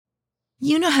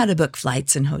You know how to book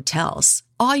flights and hotels.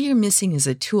 All you're missing is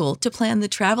a tool to plan the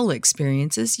travel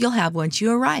experiences you'll have once you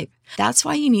arrive. That's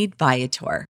why you need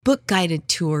Viator. Book guided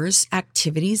tours,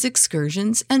 activities,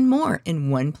 excursions, and more in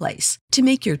one place to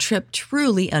make your trip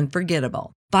truly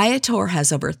unforgettable. Viator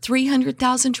has over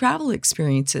 300,000 travel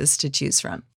experiences to choose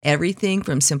from. Everything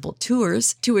from simple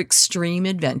tours to extreme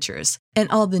adventures and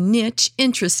all the niche,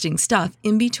 interesting stuff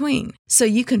in between. So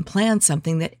you can plan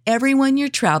something that everyone you're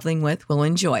traveling with will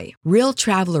enjoy. Real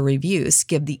traveler reviews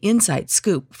give the inside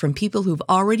scoop from people who've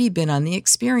already been on the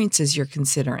experiences you're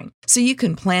considering. So you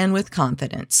can plan with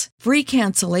confidence. Free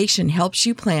cancellation helps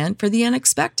you plan for the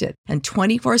unexpected. And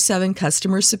 24/7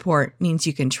 customer support means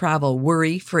you can travel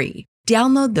worry-free.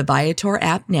 Download the Viator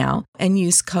app now and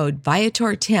use code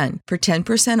Viator10 for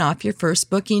 10% off your first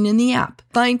booking in the app.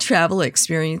 Find travel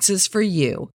experiences for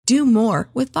you. Do more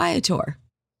with Viator.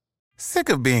 Sick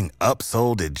of being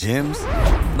upsold at gyms?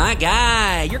 My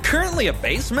guy, you're currently a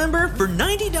base member. For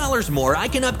 $90 more, I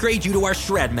can upgrade you to our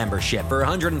Shred membership. For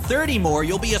 $130 more,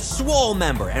 you'll be a Swole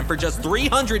member. And for just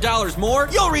 $300 more,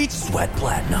 you'll reach Sweat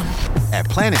Platinum. At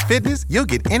Planet Fitness, you'll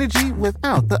get energy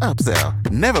without the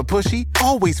upsell. Never pushy,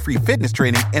 always free fitness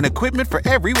training and equipment for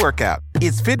every workout.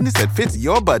 It's fitness that fits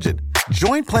your budget.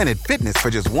 Join Planet Fitness for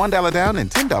just $1 down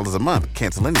and $10 a month.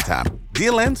 Cancel anytime.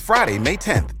 Deal ends Friday, May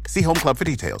 10th. See Home Club for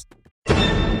details.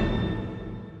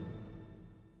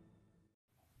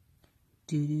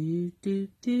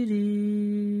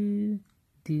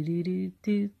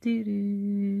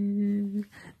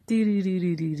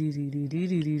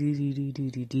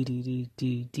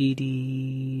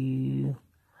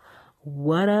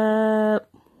 What up?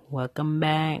 Welcome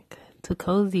back to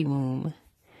Cozy Womb.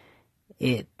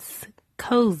 It's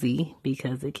cozy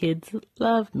because the kids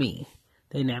love me.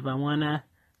 They never want to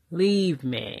leave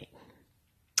me.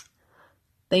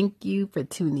 Thank you for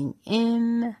tuning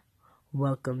in.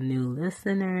 Welcome new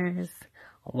listeners.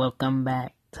 Welcome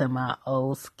back to my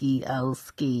old skis.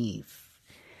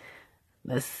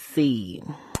 Let's see.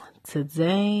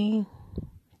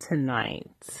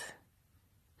 Tonight.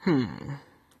 I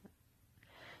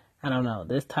don't know.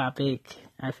 This topic,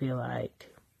 I feel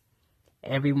like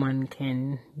everyone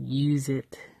can use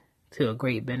it to a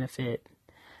great benefit.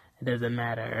 It doesn't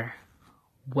matter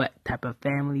what type of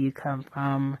family you come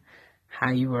from,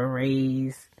 how you were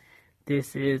raised.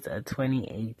 This is a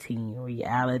 2018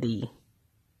 reality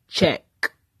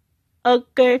check.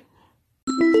 Okay.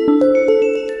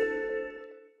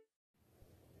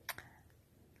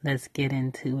 Let's get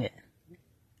into it.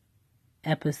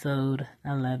 Episode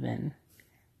 11.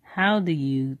 How do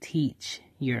you teach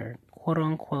your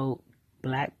quote-unquote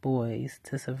black boys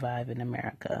to survive in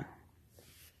America?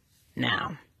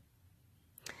 Now,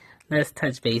 let's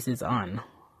touch bases on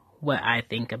what I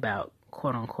think about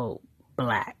quote-unquote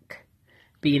black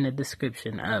being a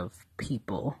description of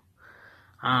people.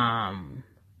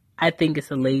 I think it's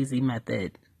a lazy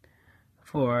method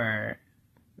for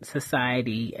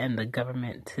society and the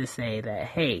government to say that,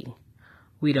 hey,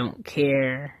 we don't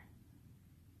care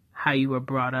how you were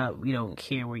brought up. We don't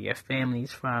care where your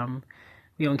family's from.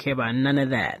 We don't care about none of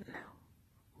that.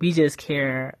 We just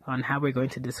care on how we're going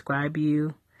to describe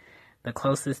you, the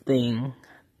closest thing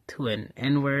to an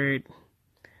N-word,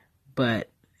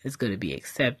 but it's going to be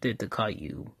accepted to call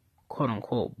you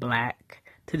quote-unquote black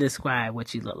to describe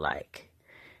what you look like.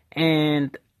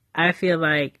 And I feel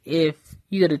like if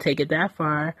you're going to take it that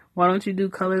far, why don't you do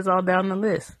colors all down the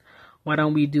list? Why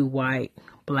don't we do white,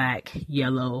 black,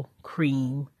 yellow,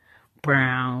 cream,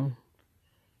 brown?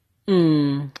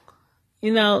 Let's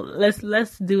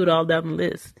do it all down the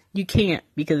list. You can't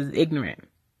because it's ignorant.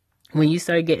 When you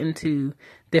start getting to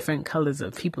different colors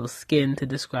of people's skin to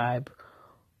describe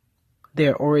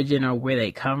their origin or where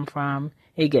they come from,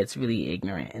 it gets really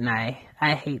ignorant. And I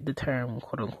hate the term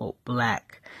quote unquote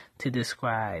black to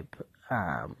describe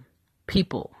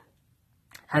people.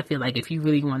 I feel like if you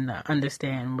really want to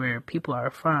understand where people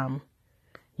are from,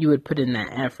 you would put in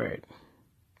that effort.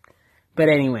 But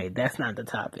anyway, that's not the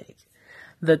topic.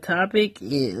 The topic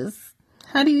is,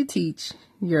 how do you teach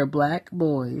your black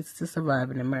boys to survive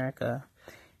in America?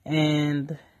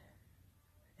 And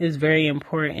it's very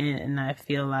important, and I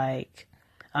feel like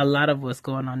a lot of what's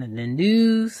going on in the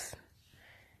news,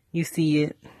 you see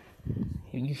it,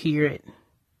 you hear it,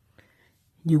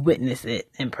 you witness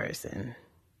it in person.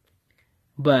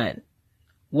 But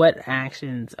what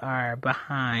actions are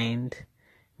behind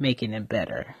making it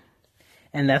better?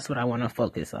 And that's what I want to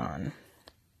focus on.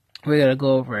 We're going to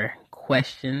go over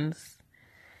questions,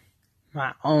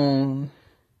 my own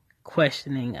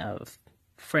questioning of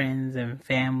friends and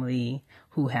family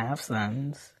who have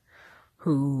sons,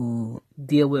 who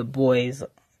deal with boys,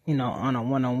 on a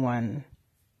one-on-one,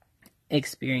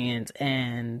 experience,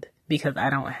 and because I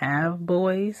don't have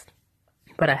boys,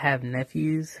 but I have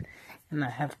nephews and I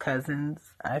have cousins,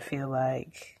 I feel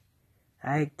like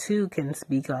I too can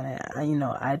speak on it.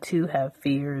 I too have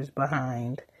fears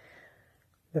behind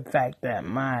the fact that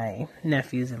my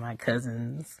nephews and my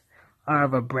cousins are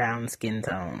of a brown skin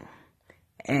tone,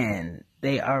 and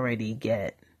they already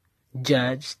get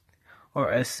judged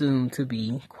or assumed to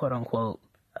be, quote unquote,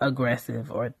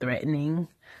 aggressive or threatening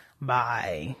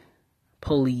by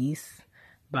police,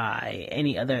 by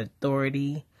any other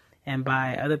authority, and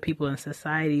by other people in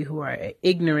society who are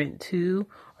ignorant to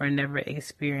or never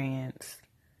experience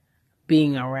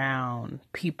being around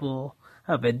people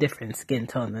of a different skin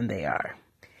tone than they are.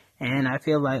 And I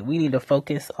feel like we need to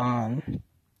focus on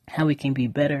how we can be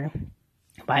better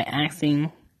by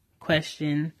asking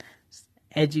questions,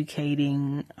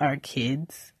 educating our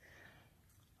kids,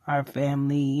 our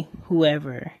family,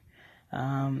 whoever.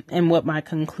 And what my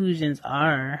conclusions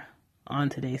are on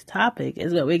today's topic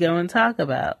is what we're going to talk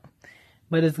about.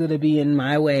 But it's going to be in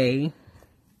my way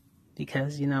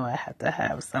because, I have to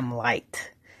have some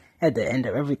light at the end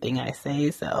of everything I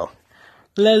say. So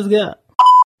let's go.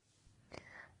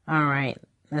 All right,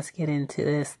 let's get into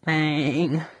this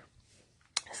thing.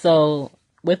 So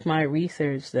with my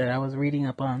research that I was reading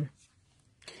up on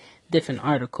different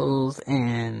articles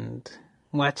and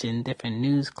watching different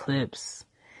news clips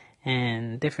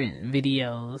and different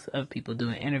videos of people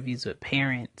doing interviews with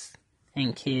parents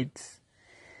and kids,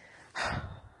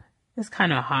 it's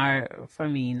kind of hard for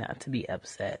me not to be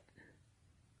upset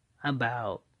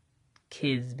about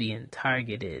kids being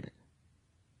targeted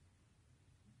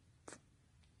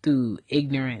through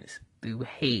ignorance, through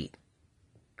hate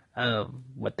of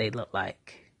what they look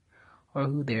like or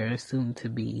who they're assumed to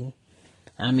be.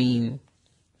 I mean,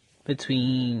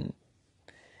 between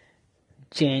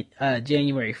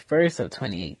January 1st of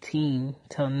 2018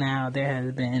 till now, there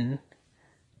has been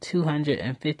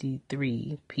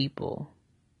 253 people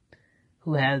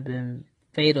who have been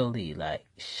fatally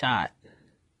shot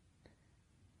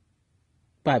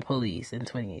by police in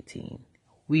 2018.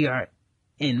 We are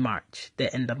in March,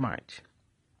 the end of March.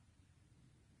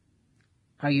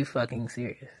 Are you fucking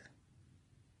serious?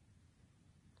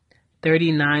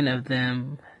 39 of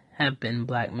them have been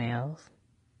black males.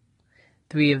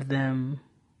 3 of them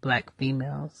black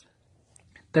females.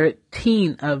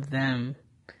 13 of them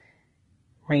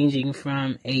ranging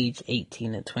from age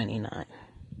 18 to 29.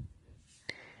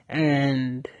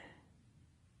 And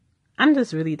I'm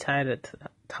just really tired of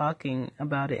talking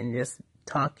about it and just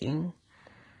talking.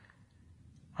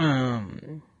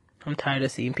 I'm tired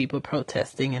of seeing people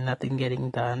protesting and nothing getting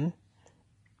done.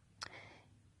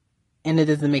 And it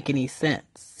doesn't make any sense.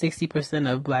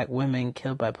 60% of black women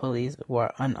killed by police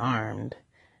were unarmed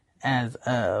as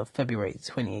of February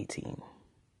 2018.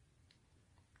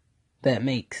 That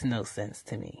makes no sense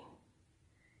to me.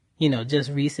 Just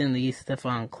recently,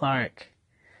 Stephon Clark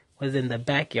was in the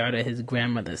backyard of his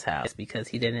grandmother's house because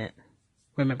he didn't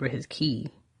remember his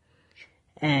key.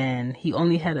 And he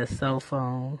only had a cell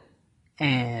phone,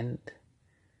 and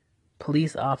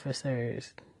police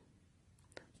officers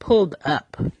pulled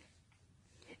up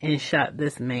and shot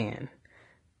this man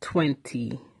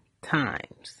 20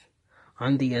 times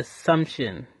on the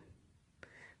assumption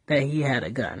that he had a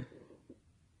gun.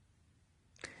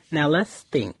 Now let's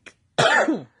think.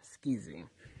 Excuse me.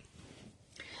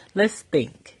 Let's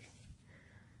think.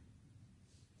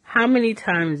 How many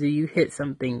times do you hit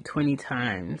something 20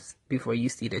 times before you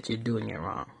see that you're doing it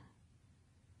wrong?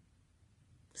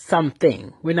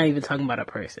 Something. We're not even talking about a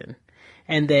person.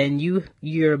 And then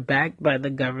you're backed by the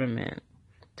government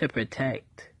to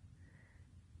protect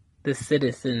the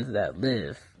citizens that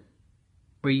live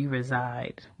where you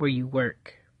reside, where you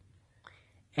work.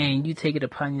 And you take it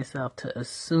upon yourself to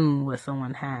assume what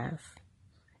someone has.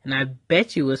 And I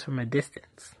bet you it's from a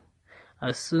distance.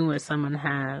 Assume what someone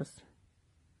has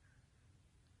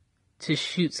to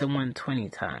shoot someone 20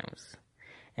 times.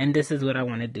 And this is what I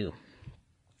want to do.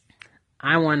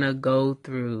 I want to go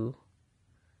through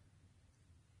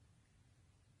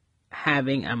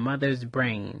having a mother's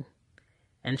brain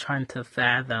and trying to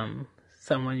fathom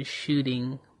someone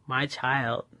shooting my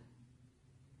child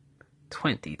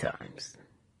 20 times.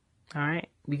 All right?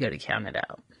 We got to count it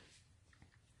out.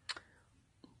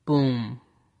 Boom,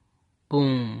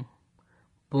 boom,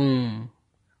 boom,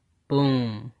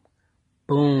 boom,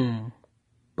 boom,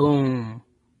 boom,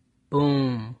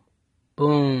 boom,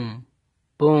 boom,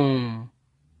 boom,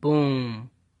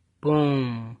 boom,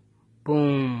 boom,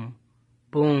 boom,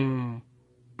 boom,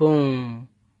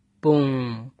 boom,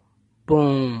 boom,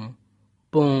 boom,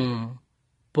 boom,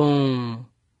 boom,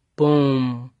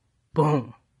 boom,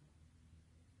 boom.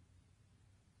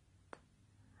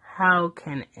 How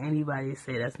can anybody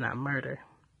say that's not murder?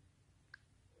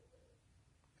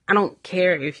 I don't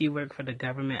care if you work for the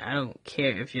government. I don't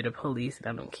care if you're the police. And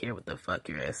I don't care what the fuck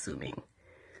you're assuming.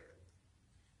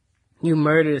 You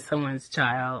murdered someone's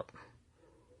child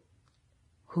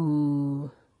who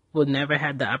will never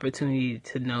have the opportunity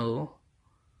to know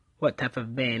what type of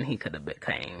man he could have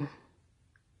become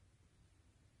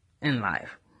in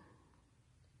life.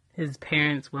 His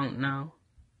parents won't know.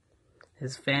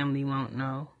 His family won't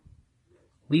know.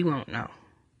 We won't know.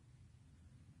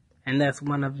 And that's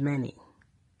one of many.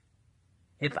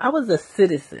 If I was a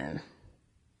citizen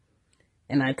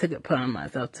and I took it upon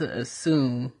myself to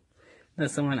assume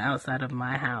that someone outside of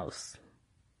my house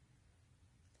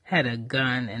had a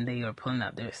gun and they were pulling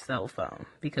out their cell phone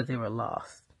because they were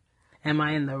lost, am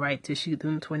I in the right to shoot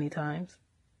them 20 times?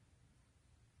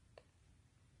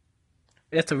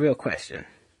 That's a real question.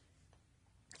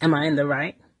 Am I in the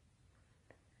right?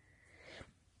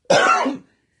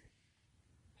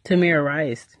 Tamir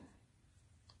Rice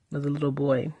was a little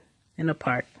boy in a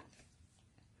park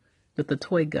with a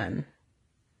toy gun.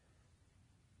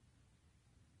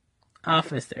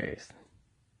 Officers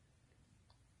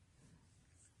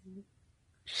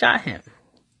shot him,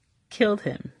 killed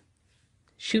him,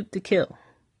 shoot to kill.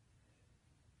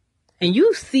 And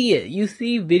you see it. You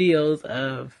see videos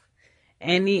of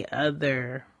any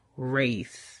other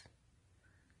race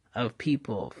of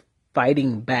people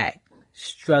fighting back,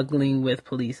 struggling with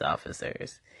police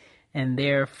officers. And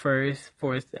their first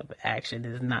force of action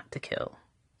is not to kill.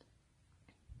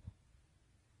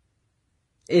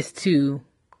 It's to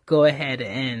go ahead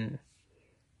and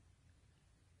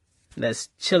let's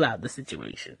chill out the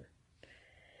situation.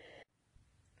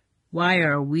 Why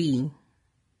are we,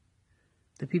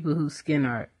 the people whose skin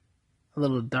are a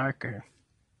little darker,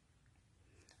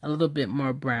 a little bit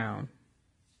more brown,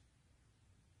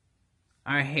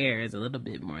 our hair is a little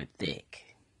bit more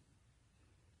thick,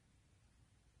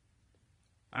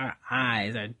 our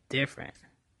eyes are different,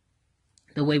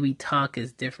 the way we talk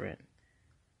is different,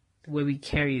 the way we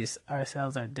carry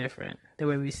ourselves are different, the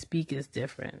way we speak is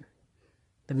different,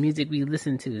 the music we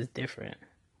listen to is different,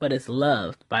 but it's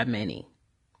loved by many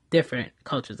different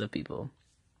cultures of people.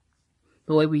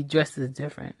 The way we dress is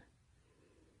different,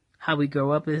 how we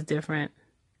grow up is different.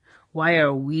 Why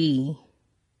are we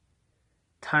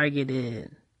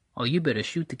targeted? Oh, you better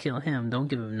shoot to kill him, don't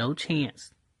give him no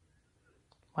chance.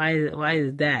 Why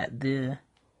is that the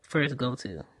first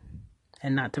go-to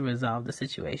and not to resolve the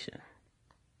situation?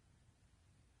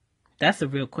 That's a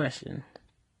real question.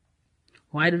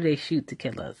 Why do they shoot to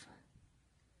kill us?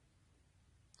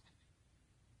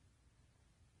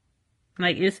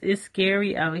 Like, it's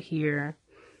scary out here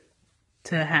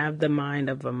to have the mind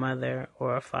of a mother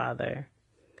or a father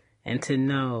and to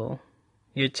know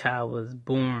your child was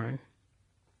born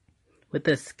with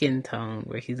a skin tone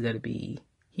where he's going to be,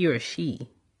 he or she,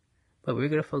 but we're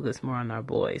going to focus more on our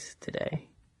boys today.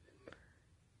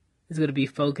 It's going to be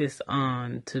focused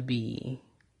on to be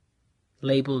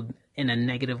labeled in a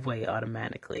negative way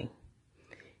automatically.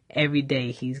 Every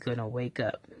day he's going to wake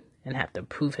up and have to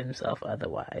prove himself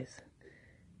otherwise.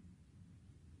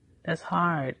 That's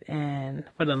hard. And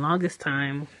for the longest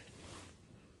time,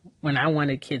 when I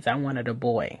wanted kids, I wanted a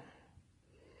boy.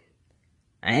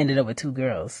 I ended up with 2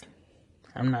 girls.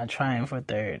 I'm not trying for a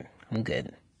third. I'm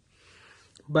good.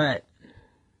 But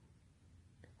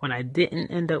when I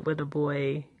didn't end up with a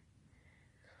boy,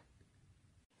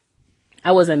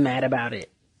 I wasn't mad about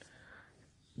it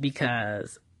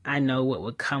because I know what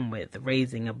would come with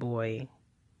raising a boy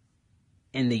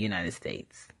in the United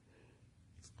States.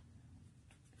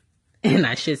 And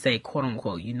I should say, quote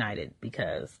unquote, united,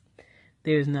 because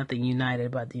there's nothing united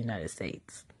about the United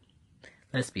States.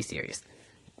 Let's be serious.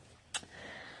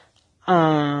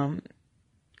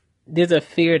 There's a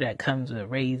fear that comes with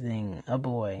raising a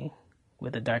boy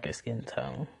with a darker skin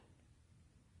tone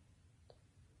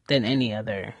than any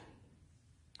other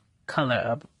color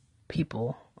of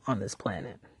people on this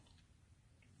planet.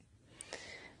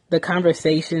 The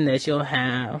conversation that you'll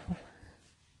have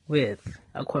with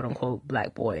a quote unquote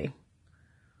black boy,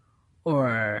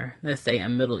 or let's say a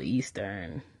Middle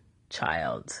Eastern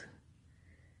child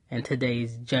in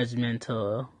today's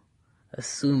judgmental,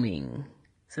 assuming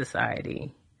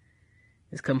society,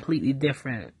 is completely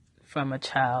different from a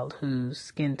child whose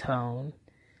skin tone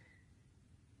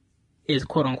is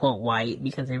quote unquote white,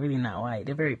 because they're really not white,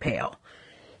 they're very pale.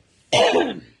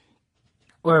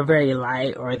 Or very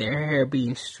light, or their hair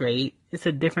being straight. It's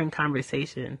a different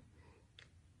conversation.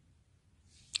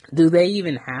 Do they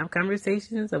even have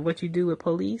conversations of what you do with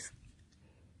police?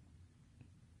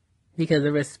 Because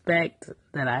the respect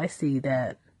that I see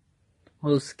that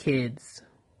most kids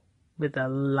with a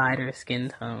lighter skin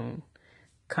tone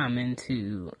come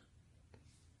into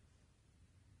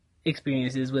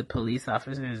experiences with police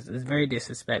officers is very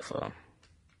disrespectful.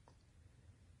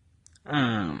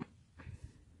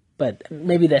 But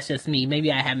maybe that's just me.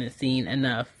 Maybe I haven't seen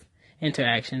enough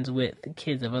interactions with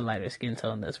kids of a lighter skin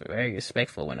tone that's very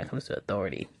respectful when it comes to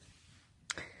authority.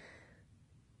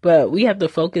 But we have to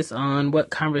focus on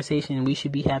what conversation we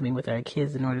should be having with our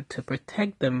kids in order to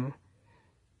protect them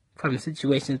from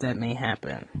situations that may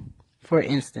happen. For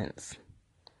instance,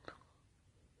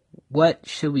 what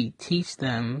should we teach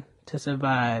them to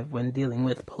survive when dealing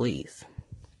with police?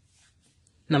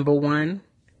 Number 1,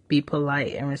 be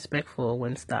polite and respectful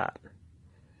when stopped.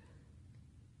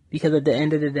 Because at the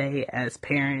end of the day, as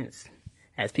parents,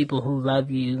 as people who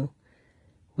love you,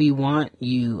 we want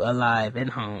you alive and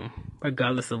home,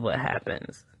 regardless of what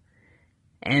happens.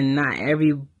 And not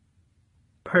every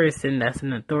person that's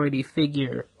an authority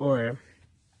figure or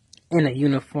in a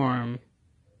uniform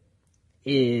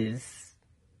is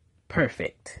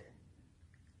perfect.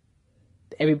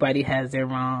 Everybody has their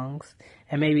wrongs,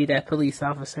 and maybe that police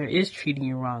officer is treating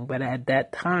you wrong, but at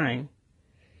that time,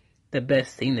 the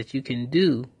best thing that you can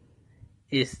do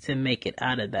is to make it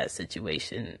out of that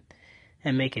situation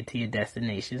and make it to your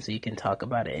destination so you can talk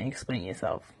about it and explain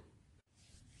yourself.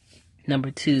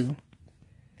 Number 2,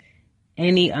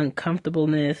 any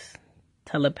uncomfortableness,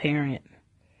 tell a parent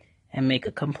and make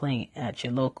a complaint at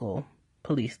your local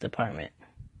police department.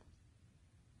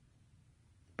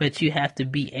 But you have to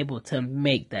be able to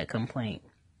make that complaint.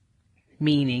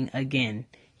 Meaning, again,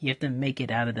 you have to make it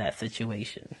out of that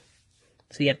situation.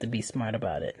 So you have to be smart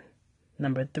about it.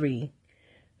 Number 3,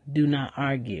 do not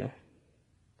argue.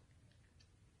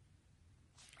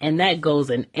 And that goes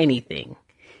in anything.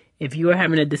 If you are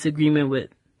having a disagreement with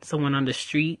someone on the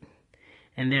street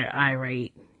and they're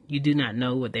irate, you do not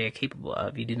know what they're capable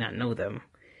of. You do not know them.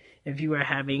 If you are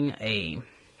having a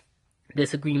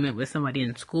disagreement with somebody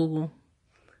in school,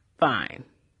 fine.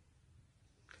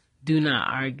 Do not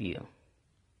argue.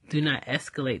 Do not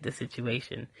escalate the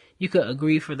situation. You could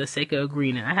agree for the sake of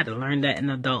agreeing. And I had to learn that in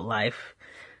adult life.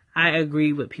 I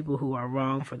agree with people who are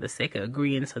wrong for the sake of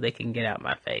agreeing so they can get out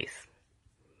my face.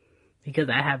 Because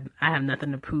I have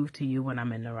nothing to prove to you when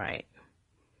I'm in the right.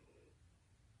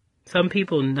 Some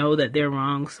people know that they're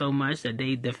wrong so much that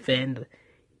they defend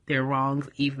their wrongs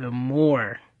even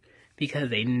more because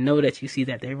they know that you see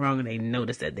that they're wrong and they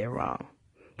notice that they're wrong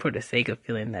for the sake of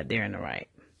feeling that they're in the right.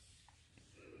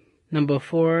 Number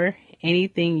 4,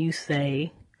 anything you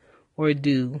say or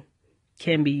do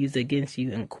can be used against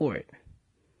you in court.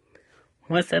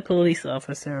 Once that police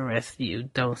officer arrests you,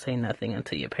 don't say nothing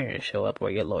until your parents show up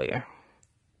or your lawyer.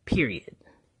 Period.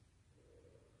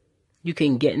 You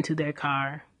can get into their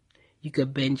car. You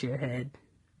could bend your head.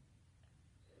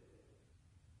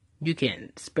 You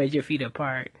can spread your feet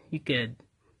apart.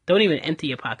 Don't even empty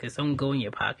your pockets. Don't go in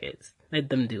your pockets. Let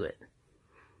them do it.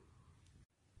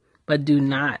 But do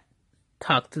not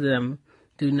talk to them.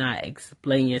 Do not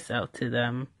explain yourself to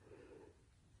them.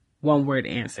 1-word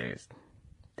answers.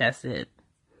 That's it.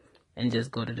 And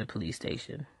just go to the police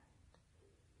station.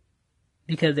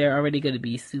 Because they're already going to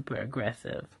be super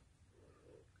aggressive.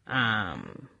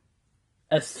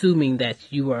 Assuming that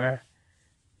you are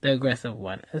the aggressive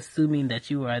one. Assuming that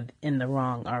you are in the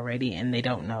wrong already and they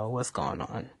don't know what's going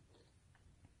on.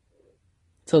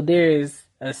 So there's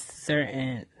a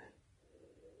certain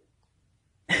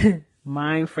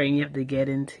mind frame you have to get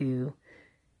into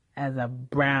as a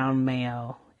brown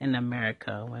male in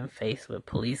America when faced with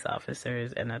police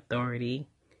officers and authority,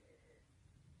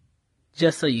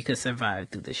 just so you can survive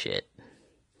through the shit.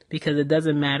 Because it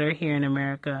doesn't matter here in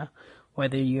America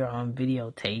whether you're on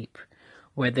videotape,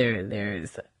 whether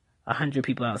there's 100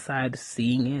 people outside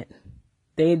seeing it.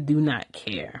 They do not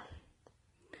care.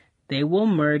 They will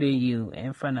murder you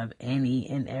in front of any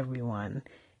and everyone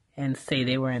and say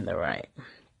they were in the right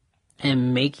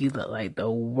and make you look like the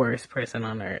worst person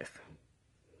on earth.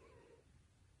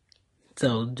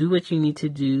 So do what you need to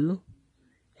do.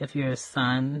 If you're a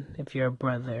son, if you're a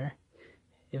brother,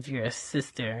 if you're a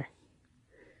sister,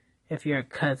 if you're a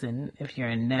cousin, if you're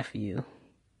a nephew,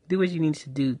 do what you need to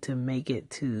do to make it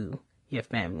to your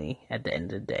family at the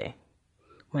end of the day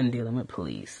when dealing with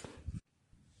police.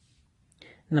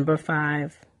 Number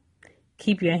 5,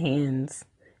 keep your hands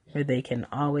where they can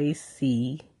always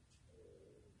see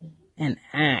and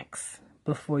ask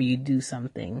before you do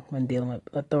something when dealing with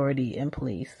authority and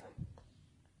police.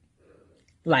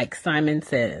 Like Simon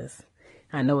Says,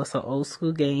 I know it's an old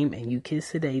school game and you kids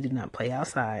today do not play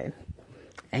outside.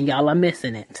 And y'all are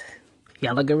missing it.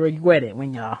 Y'all are going to regret it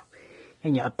when y'all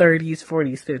in your 30s,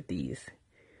 40s, 50s.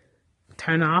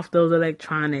 Turn off those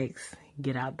electronics.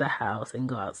 get out the house and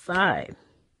go outside.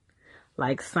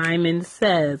 Like Simon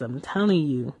says, I'm telling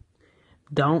you,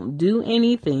 don't do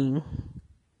anything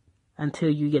until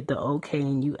you get the okay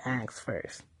and you ask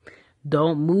first.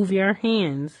 Don't move your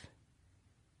hands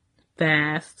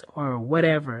fast or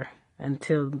whatever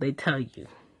until they tell you.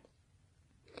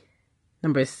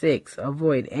 Number 6,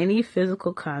 avoid any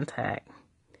physical contact.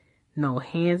 No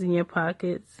hands in your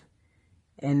pockets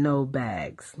and no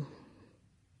bags.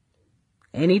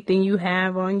 Anything you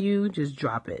have on you, just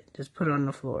drop it. Just put it on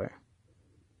the floor.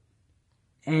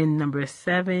 And number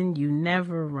 7, you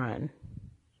never run.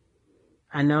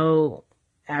 I know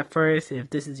at first, if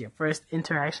this is your first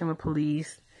interaction with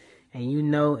police and you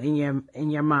know in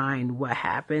your mind what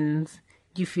happens,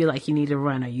 you feel like you need to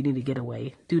run or you need to get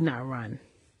away. Do not run.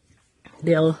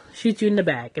 They'll shoot you in the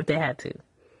back if they had to.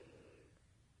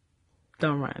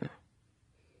 Don't run.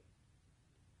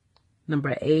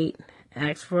 Number 8,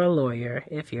 ask for a lawyer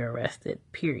if you're arrested.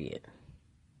 Period.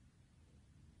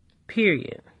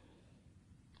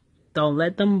 Don't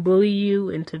let them bully you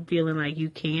into feeling like you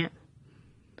can't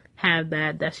have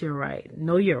that. That's your right.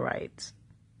 Know your rights.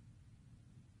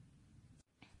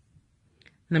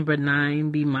 Number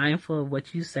 9, be mindful of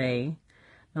what you say,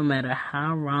 no matter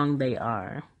how wrong they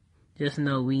are. Just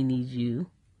know we need you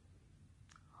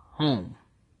home.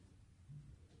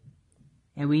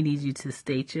 And we need you to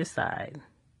state your side.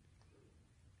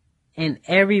 And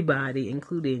everybody,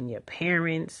 including your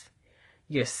parents,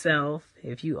 yourself,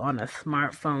 if you on a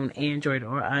smartphone, Android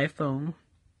or iPhone,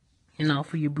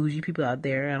 for you bougie people out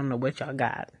there, I don't know what y'all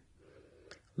got.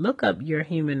 Look up your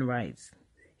human rights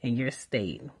in your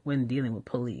state when dealing with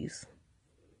police.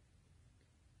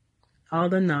 All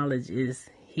the knowledge is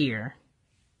here.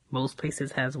 Most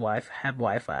places have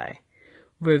Wi-Fi.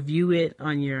 Review it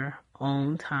on your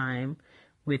own time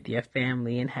with your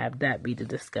family and have that be the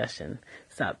discussion.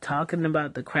 Stop talking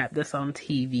about the crap that's on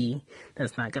TV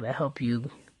that's not going to help you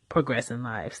progress in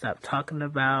life. Stop talking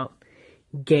about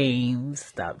games.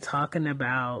 Stop talking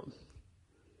about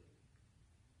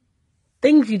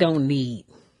things you don't need.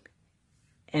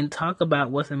 And talk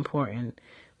about what's important,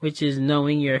 which is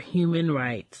knowing your human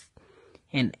rights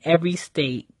in every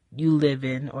state you live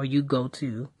in or you go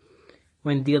to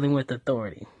when dealing with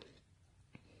authority.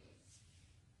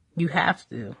 You have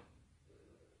to.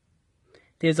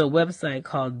 There's a website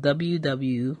called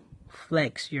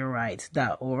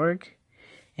www.flexyourrights.org,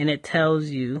 and it tells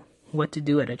you what to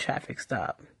do at a traffic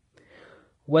stop,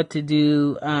 what to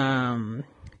do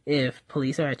if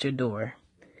police are at your door,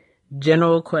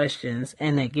 general questions,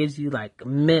 and it gives you like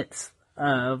myths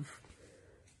of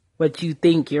what you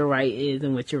think your right is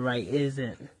and what your right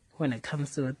isn't when it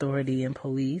comes to authority and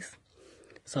police.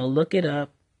 So look it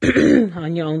up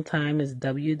on your own time. Is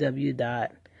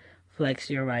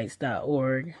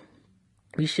www.flexyourrights.org.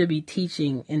 We should be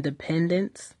teaching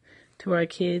independence to our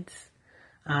kids,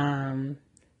 letting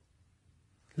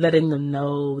them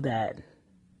know that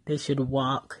they should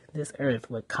walk this earth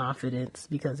with confidence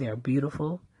because they are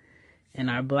beautiful, and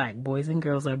our black boys and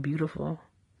girls are beautiful.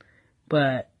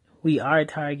 But we are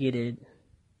targeted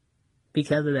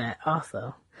because of that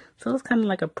also. So it's kind of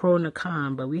like a pro and a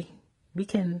con, but we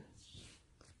can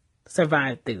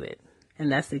survive through it.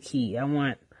 And that's the key. I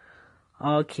want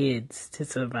all kids to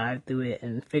survive through it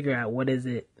and figure out what is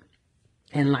it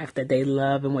in life that they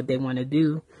love and what they want to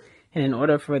do. And in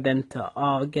order for them to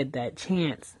all get that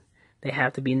chance, they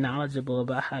have to be knowledgeable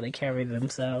about how to carry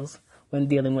themselves when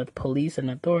dealing with police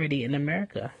and authority in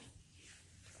America.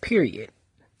 Period.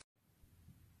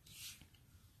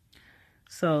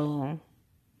 So,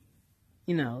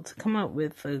 to come up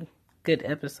with a good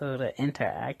episode, an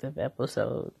interactive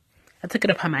episode, I took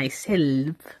it upon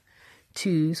myself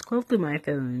to scroll through my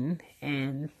phone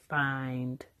and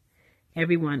find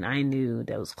everyone I knew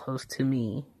that was close to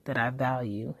me that I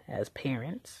value as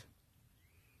parents,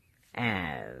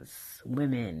 as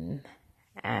women,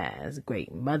 as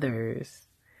great mothers,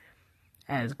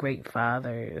 as great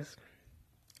fathers.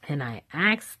 And I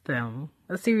asked them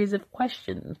a series of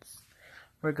questions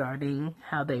regarding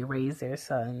how they raise their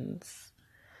sons,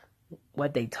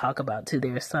 what they talk about to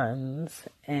their sons,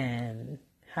 and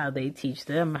how they teach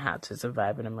them how to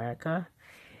survive in America.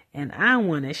 And I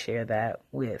want to share that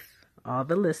with all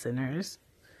the listeners.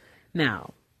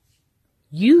 Now,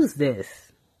 use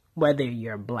this whether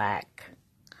you're black,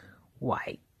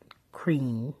 white,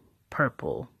 cream,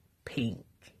 purple, pink,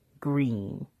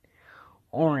 green,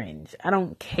 orange. I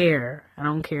don't care. I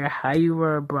don't care how you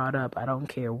were brought up. I don't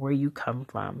care where you come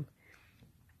from.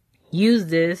 Use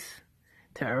this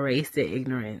to erase the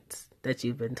ignorance that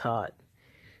you've been taught.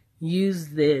 Use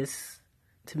this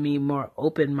to be more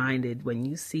open-minded when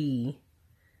you see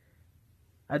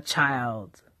a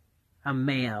child a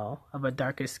male of a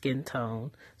darker skin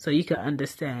tone so you can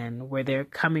understand where they're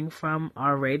coming from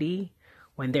already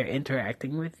when they're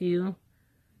interacting with you,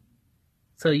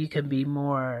 so you can be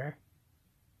more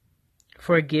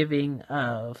forgiving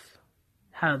of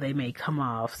how they may come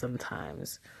off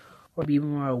sometimes, or be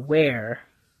more aware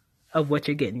of what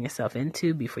you're getting yourself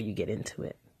into before you get into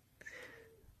it.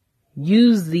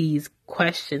 Use these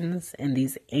questions and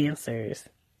these answers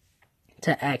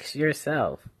to ask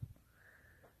yourself,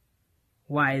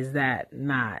 why is that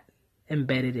not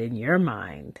embedded in your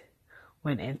mind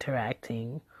when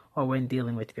interacting or when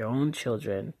dealing with your own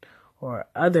children or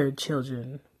other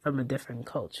children from a different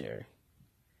culture?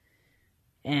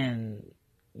 And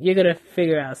you're going to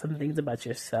figure out some things about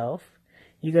yourself.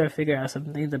 You're going to figure out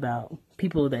some things about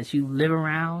people that you live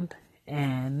around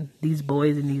and these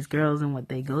boys and these girls and what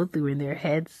they go through in their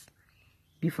heads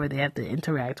before they have to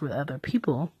interact with other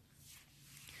people.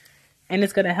 And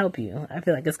it's going to help you. I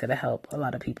feel like it's going to help a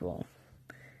lot of people.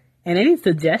 And any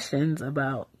suggestions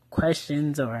about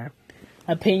questions or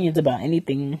opinions about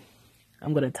anything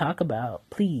I'm going to talk about,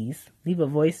 please leave a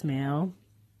voicemail.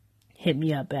 Hit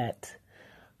me up at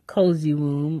Cozy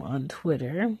Womb on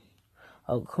Twitter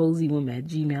or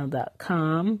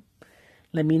cozywomb@gmail.com.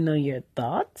 Let me know your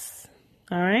thoughts.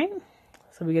 All right?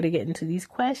 So we're going to get into these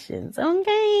questions.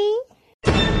 Okay.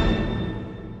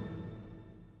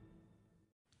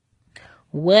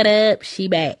 What up? She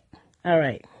back. All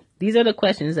right. These are the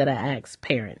questions that I ask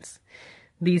parents.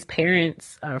 These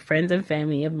parents are friends and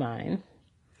family of mine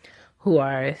who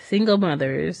are single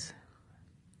mothers,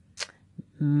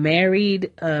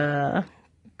 married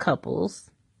couples,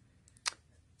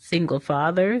 single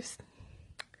fathers,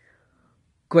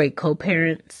 great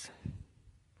co-parents,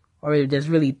 or they're just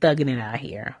really thugging it out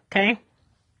here. Okay?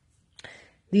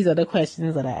 These are the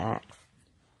questions that I ask.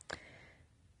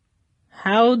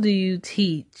 How do you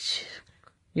teach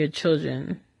your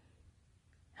children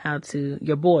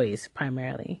your boys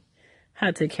primarily,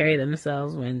 how to carry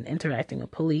themselves when interacting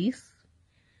with police?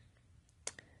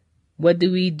 What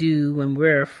do we do when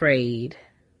we're afraid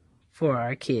for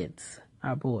our kids,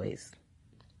 our boys?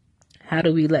 How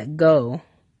do we let go?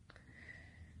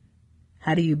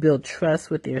 How do you build trust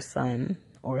with your son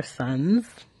or sons?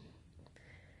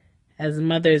 As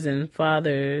mothers and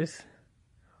fathers,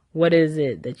 what is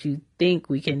it that you think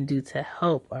we can do to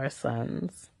help our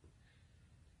sons?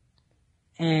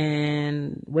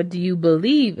 And what do you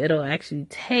believe it'll actually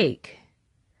take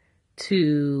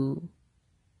to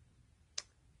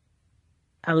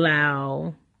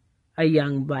allow a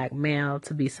young black male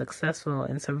to be successful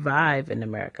and survive in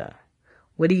America?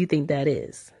 What do you think that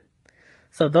is?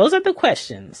 So those are the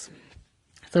questions.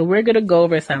 So we're going to go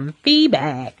over some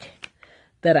feedback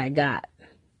that I got.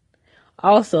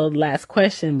 Also, last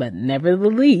question, but never the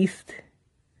least,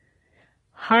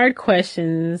 hard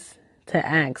questions to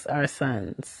ask our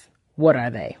sons. What are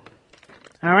they?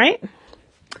 All right?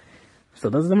 So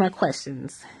those are my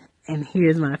questions. And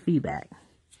here's my feedback.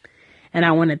 And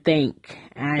I want to thank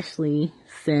Ashley,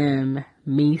 Sim,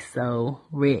 Miso,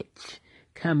 Rich,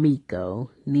 Kamiko,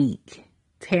 Neek,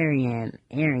 Tarian,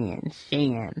 Arian,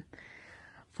 Shan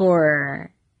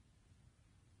for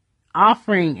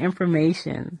offering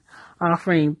information,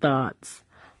 offering thoughts,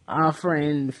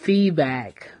 offering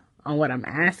feedback on what I'm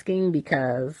asking,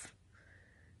 because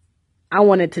I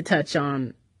wanted to touch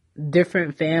on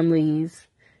different families,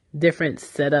 different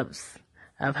setups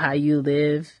of how you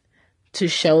live, to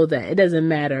show that it doesn't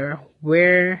matter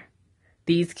where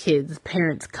these kids'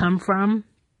 parents come from.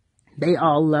 They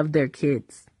all love their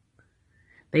kids.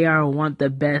 They all want the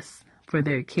best for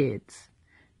their kids,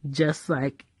 just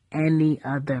like any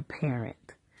other parent.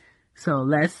 So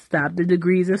let's stop the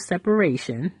degrees of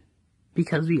separation,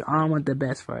 because we all want the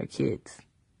best for our kids.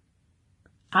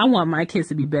 I want my kids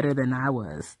to be better than I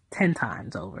was 10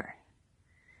 times over.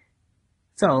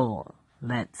 So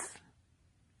let's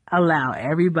allow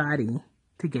everybody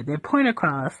to get their point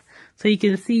across, so you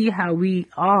can see how we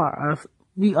are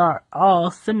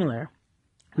all similar.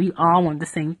 We all want the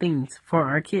same things for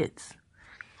our kids.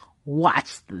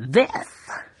 Watch this.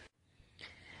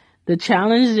 The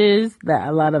challenges that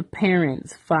a lot of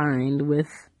parents find with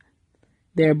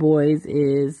their boys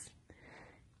is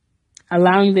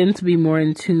allowing them to be more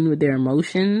in tune with their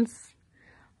emotions,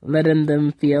 letting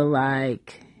them feel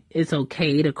like it's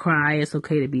okay to cry, it's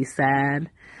okay to be sad,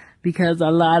 because a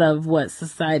lot of what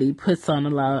society puts on a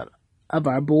lot of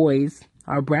our boys,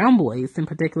 our brown boys in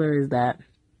particular, is that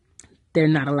they're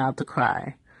not allowed to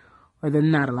cry, or they're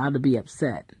not allowed to be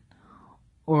upset,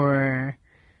 or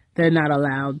they're not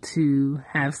allowed to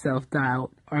have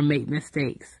self-doubt or make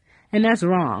mistakes. And that's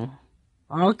wrong.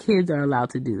 All kids are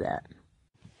allowed to do that.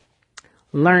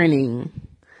 Learning.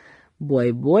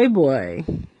 Boy.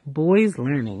 Boys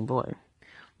learning, boy.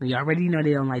 We already know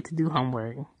they don't like to do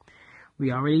homework.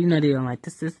 We already know they don't like to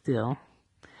sit still.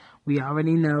 We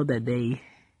already know that they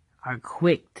are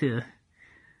quick to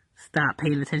stop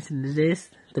paying attention to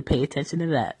this, to pay attention to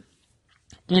that.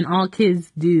 And all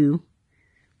kids do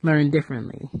learn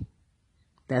differently.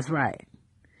 That's right.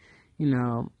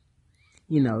 You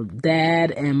know,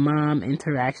 dad and mom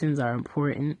interactions are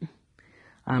important.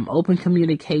 Open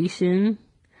communication.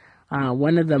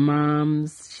 One of the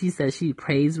moms, she says she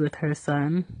prays with her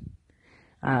son.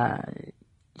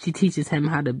 She teaches him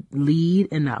how to lead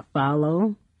and not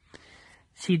follow.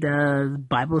 She does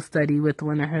Bible study with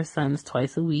one of her sons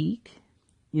twice a week.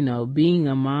 You know, being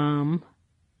a mom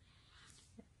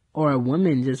or a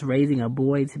woman just raising a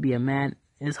boy to be a man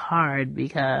is hard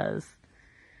because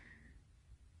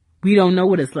we don't know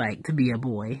what it's like to be a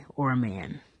boy or a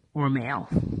man or a male.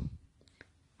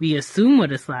 We assume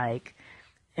what it's like,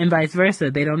 and vice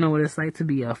versa. They don't know what it's like to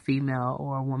be a female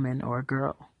or a woman or a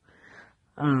girl.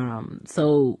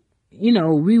 So, you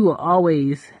know, we will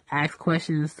always ask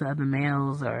questions to other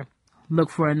males or look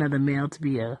for another male to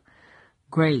be a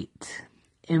great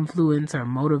influence or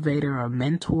motivator or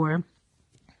mentor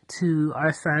to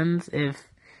our sons if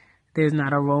there's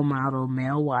not a role model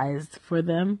male-wise for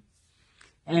them.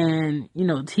 And, you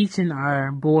know, teaching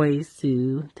our boys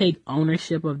to take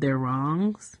ownership of their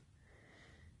wrongs.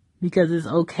 Because it's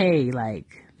okay,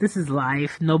 like, this is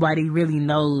life. Nobody really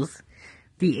knows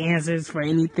the answers for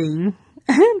anything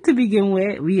to begin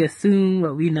with. We assume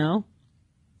what we know.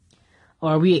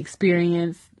 Or we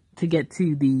experience to get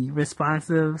to the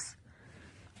responsives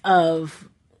of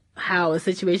how a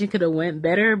situation could have went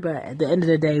better. But at the end of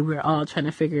the day, we're all trying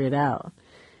to figure it out.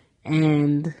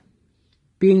 And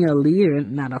being a leader,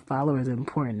 not a follower, is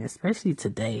important, especially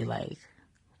today. Like,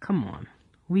 come on.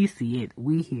 We see it.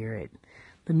 We hear it.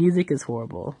 The music is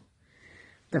horrible.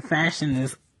 The fashion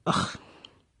is, ugh.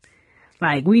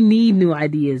 Like, we need new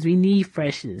ideas. We need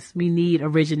freshness. We need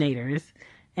originators.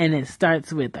 And it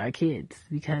starts with our kids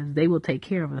because they will take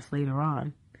care of us later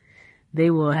on.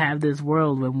 They will have this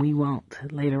world when we won't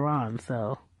later on.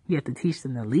 So we have to teach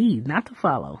them to lead, not to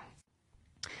follow.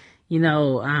 You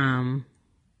know,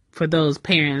 for those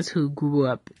parents who grew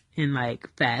up in like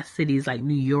fast cities like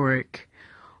New York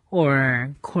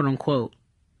or quote unquote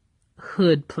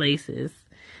hood places,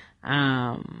 we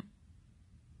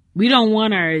don't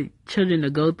want our children to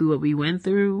go through what we went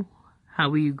through, how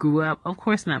we grew up. Of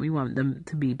course not. We want them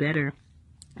to be better.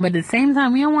 But at the same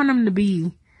time, we don't want them to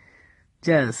be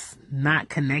just not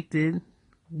connected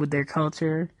with their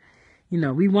culture. You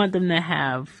know, we want them to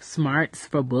have smarts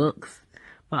for books,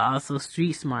 but also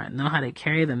street smart, know how to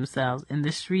carry themselves in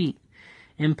the street,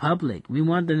 in public. We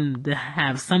want them to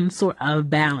have some sort of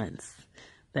balance.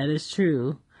 That is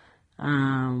true.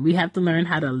 We have to learn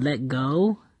how to let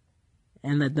go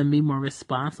and let them be more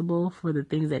responsible for the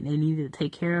things that they need to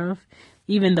take care of.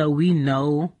 Even though we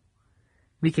know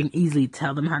we can easily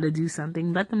tell them how to do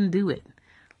something, let them do it.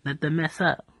 Let them mess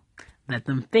up. Let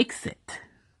them fix it.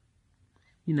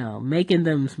 You know, making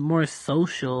them more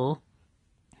social,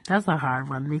 that's a hard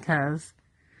one because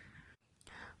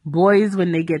boys,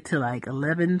 when they get to like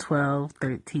 11, 12,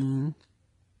 13,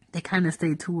 they kind of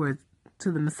stay to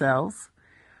themselves,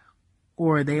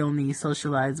 or they only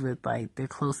socialize with like their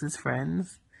closest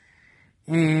friends,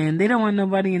 and they don't want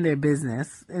nobody in their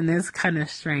business, and it's kind of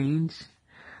strange.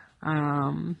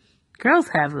 Girls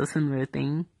have a similar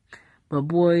thing, but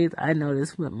boys, I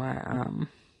noticed with my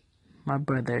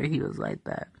brother, he was like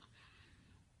that.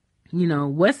 You know,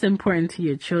 what's important to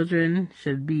your children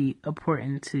should be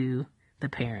important to the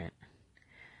parent.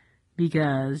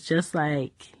 Because just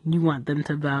like you want them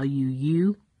to value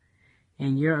you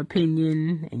and your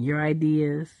opinion and your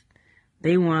ideas,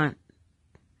 they want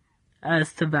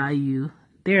us to value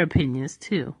their opinions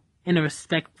too, in a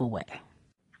respectful way.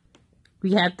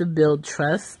 We have to build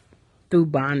trust through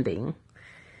bonding.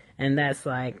 And that's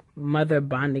like mother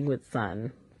bonding with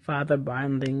son, father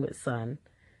bonding with son,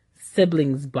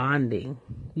 siblings bonding.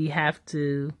 We have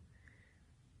to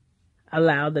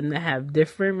allow them to have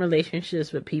different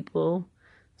relationships with people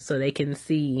so they can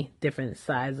see different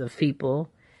sides of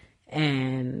people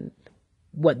and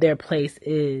what their place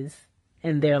is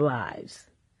in their lives.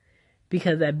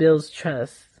 Because that builds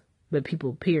trust with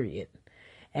people, period.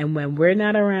 And when we're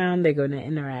not around, they're going to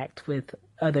interact with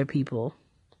other people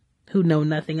who know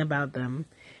nothing about them.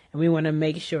 And we want to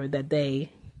make sure that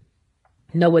they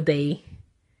know what they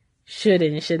should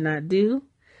and should not do.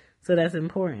 So that's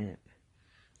important.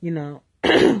 You know,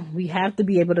 we have to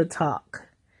be able to talk.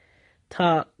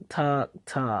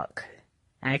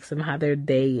 Ask them how their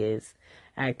day is.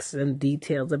 Ask them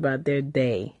details about their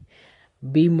day.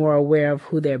 be more aware of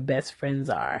who their best friends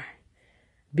are.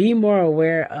 Be more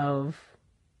aware of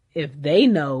if they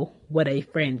know what a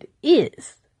friend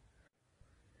is.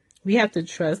 We have to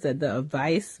trust that the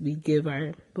advice we give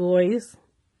our boys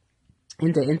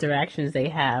and the interactions they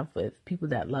have with people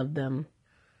that love them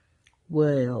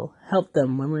will help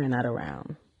them when we're not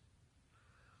around.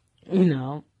 You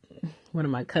know, one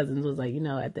of my cousins was like,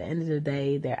 at the end of the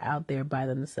day, they're out there by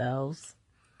themselves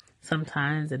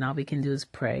sometimes, and all we can do is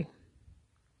pray.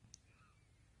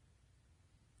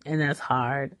 And that's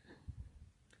hard,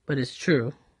 but it's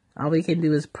true. All we can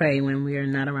do is pray when we are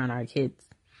not around our kids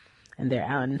and they're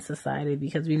out in society,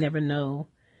 because we never know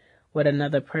what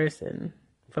another person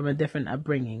from a different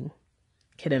upbringing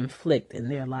can inflict in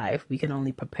their life. We can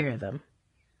only prepare them.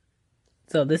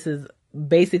 So this is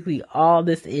basically all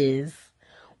this is.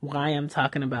 Why I'm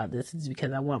talking about this is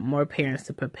because I want more parents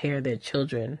to prepare their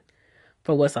children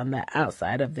for what's on the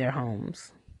outside of their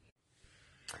homes.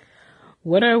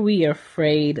 What are we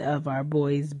afraid of our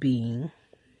boys being?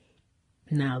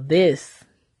 Now this,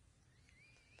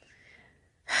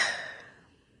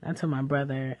 I told my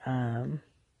brother,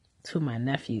 to my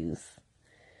nephews,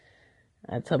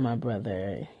 I told my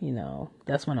brother,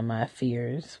 that's one of my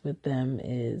fears with them,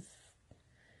 is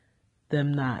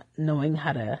them not knowing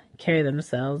how to carry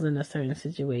themselves in a certain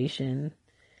situation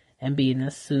and being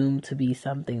assumed to be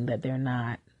something that they're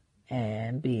not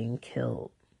and being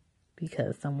killed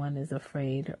because someone is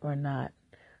afraid or not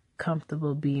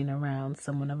comfortable being around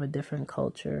someone of a different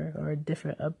culture or a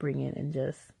different upbringing and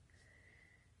just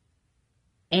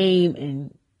aim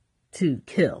and to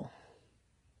kill.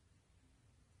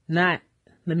 Not,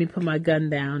 let me put my gun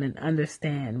down and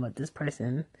understand what this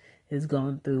person is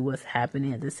going through, what's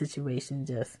happening at the situation,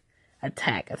 just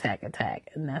attack.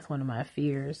 And that's one of my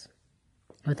fears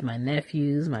with my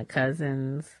nephews, my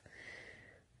cousins.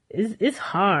 It's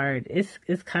hard.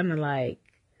 It's kind of like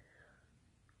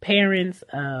parents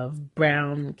of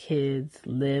brown kids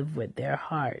live with their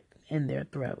heart in their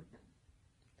throat.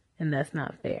 And that's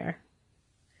not fair.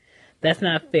 That's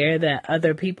not fair that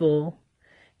other people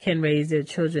can raise their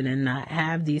children and not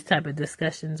have these type of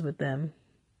discussions with them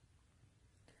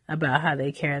about how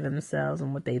they carry themselves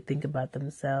and what they think about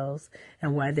themselves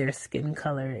and why their skin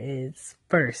color is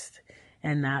first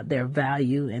and not their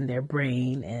value and their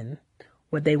brain and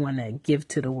what they want to give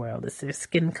to the world. It's their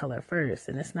skin color first,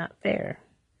 and it's not fair.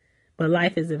 But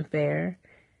life isn't fair.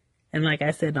 And like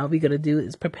I said, all we got to do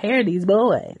is prepare these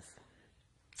boys.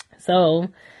 So,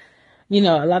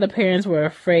 a lot of parents were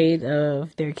afraid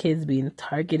of their kids being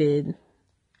targeted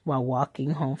while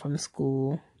walking home from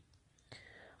school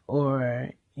or,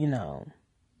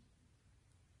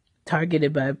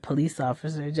 targeted by a police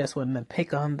officer just wanting to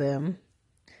pick on them.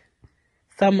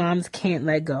 Some moms can't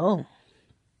let go.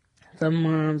 Some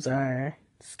moms are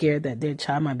scared that their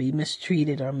child might be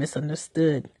mistreated or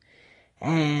misunderstood.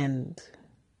 And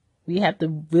we have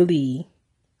to really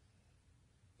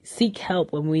seek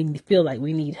help when we feel like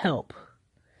we need help.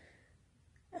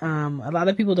 A lot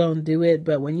of people don't do it,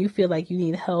 but when you feel like you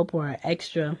need help or an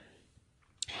extra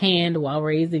hand while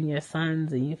raising your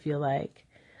sons and you feel like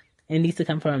it needs to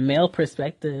come from a male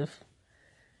perspective,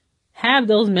 have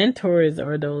those mentors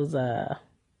or those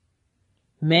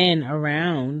men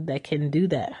around that can do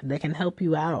that can help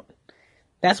you out.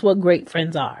 That's what great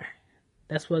friends are.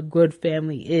 That's what good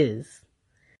family is.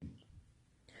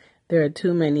 There are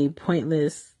too many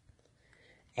pointless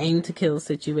aim to kill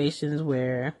situations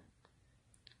where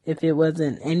if it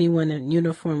wasn't anyone in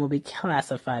uniform would be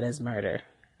classified as murder.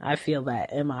 I feel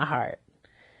that in my heart.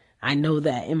 I know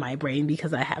that in my brain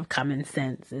because I have common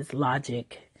sense. It's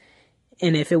logic.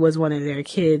 And if it was one of their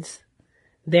kids,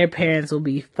 their parents will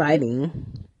be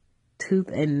fighting tooth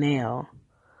and nail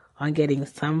on getting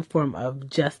some form of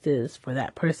justice for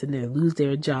that person to lose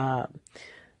their job,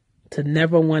 to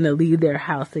never want to leave their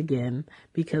house again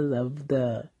because of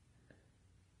the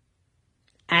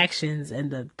actions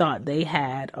and the thought they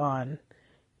had on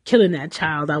killing that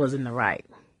child. I was in the right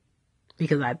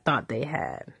because I thought they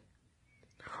had.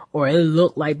 Or it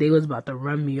looked like they was about to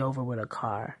run me over with a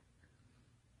car.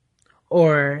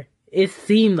 Or it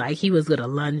seemed like he was going to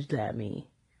lunge at me.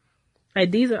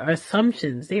 Like, these are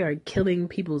assumptions. They are killing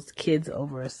people's kids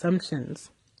over assumptions.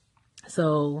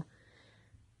 So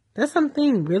that's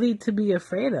something really to be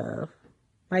afraid of.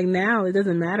 Like, now it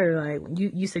doesn't matter. Like,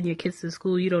 you send your kids to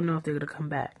school, you don't know if they're going to come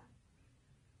back.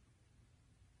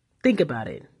 Think about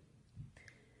it.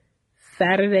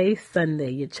 Saturday,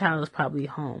 Sunday, your child is probably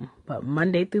home. But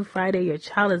Monday through Friday, your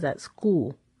child is at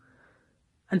school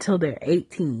until they're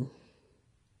 18.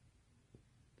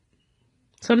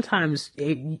 Sometimes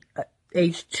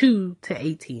age 2 to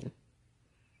 18.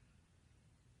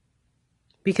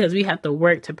 because we have to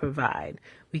work to provide.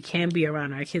 We can't be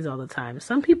around our kids all the time.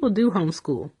 Some people do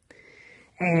homeschool.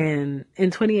 And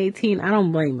in 2018, I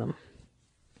don't blame them.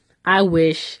 I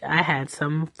wish I had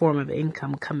some form of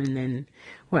income coming in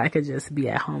where I could just be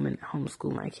at home and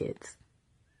homeschool my kids.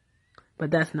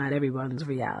 But that's not everyone's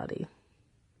reality.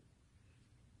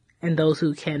 And those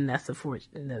who can, that's the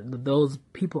fortunate. Those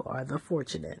people are the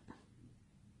fortunate.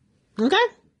 Okay?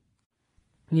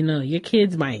 You know, your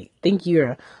kids might think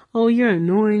you're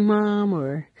annoying, mom,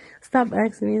 or stop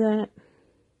asking me that.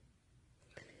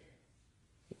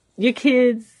 Your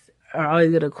kids are always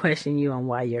going to question you on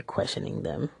why you're questioning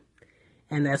them.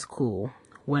 And that's cool.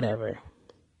 Whatever.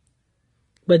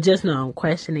 But just know I'm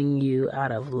questioning you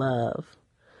out of love.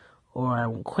 Or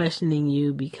I'm questioning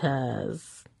you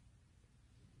because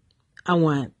I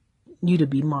want you to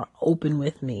be more open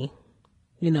with me.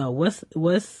 You know, what's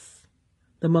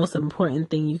the most important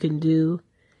thing you can do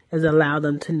is allow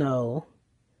them to know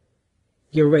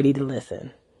you're ready to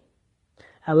listen.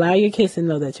 Allow your kids to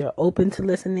know that you're open to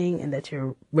listening and that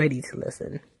you're ready to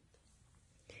listen.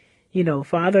 You know,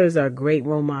 fathers are great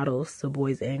role models to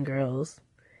boys and girls.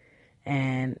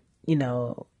 And, you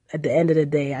know, at the end of the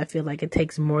day, I feel like it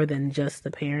takes more than just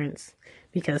the parents,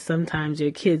 because sometimes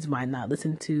your kids might not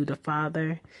listen to the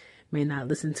father, may not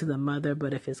listen to the mother,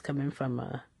 but if it's coming from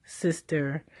a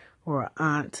sister or an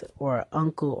aunt or an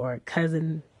uncle or a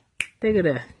cousin, they're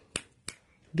going to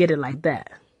get it like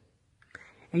that.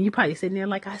 And you probably sitting there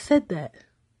like, I said that,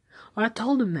 or I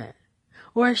told him that,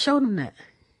 or I showed him that.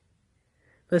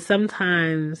 But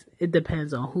sometimes it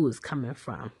depends on who it's coming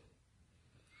from.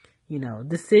 You know,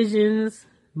 decisions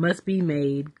must be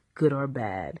made, good or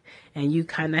bad. And you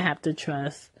kind of have to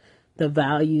trust the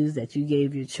values that you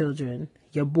gave your children,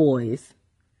 your boys,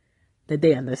 that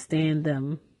they understand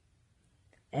them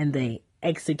and they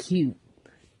execute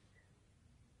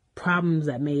problems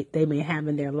that they may have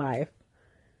in their life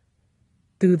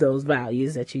through those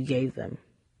values that you gave them.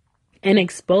 And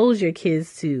expose your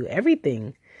kids to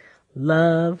everything.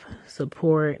 Love,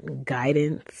 support,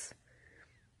 guidance,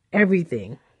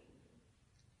 everything.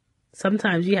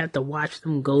 Sometimes you have to watch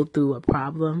them go through a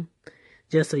problem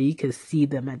just so you can see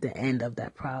them at the end of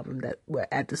that problem, that we're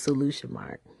at the solution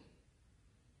mark.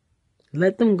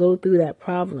 Let them go through that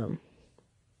problem.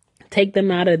 Take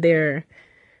them out of their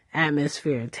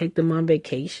atmosphere. Take them on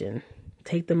vacation.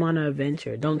 Take them on an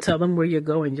adventure. Don't tell them where you're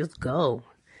going. Just go.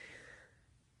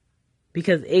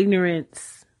 Because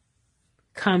ignorance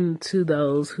comes to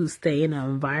those who stay in an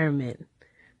environment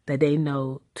that they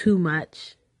know too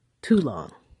much, too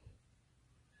long.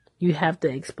 You have to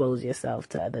expose yourself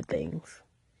to other things.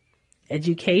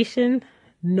 Education,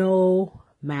 no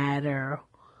matter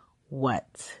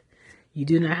what. You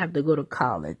do not have to go to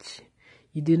college.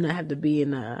 You do not have to be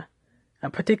in a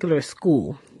particular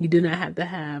school. You do not have to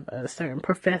have a certain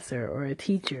professor or a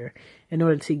teacher in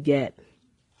order to get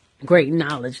great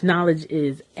knowledge. Knowledge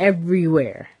is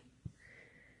everywhere.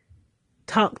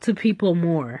 Talk to people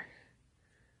more.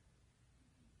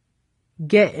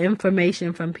 Get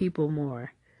information from people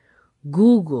more.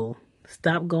 Google.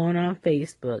 Stop going on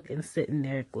Facebook and sitting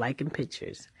there liking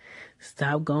pictures.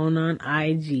 Stop going on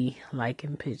IG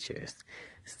liking pictures.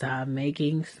 Stop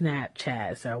making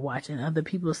Snapchats or watching other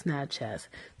people's Snapchats.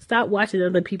 Stop watching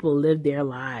other people live their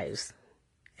lives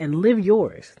and live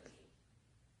yours.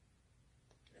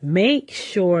 Make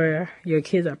sure your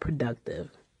kids are productive.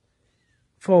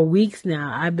 For weeks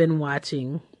now, I've been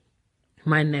watching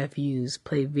my nephews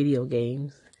play video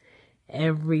games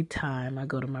every time I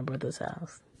go to my brother's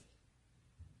house.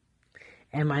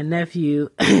 And my nephew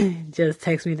just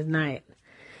texted me tonight.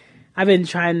 I've been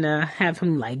trying to have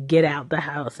him get out the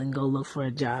house and go look for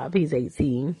a job. He's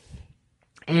 18.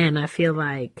 And I feel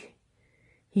like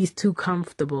he's too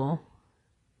comfortable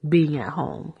being at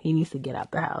home. He needs to get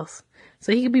out the house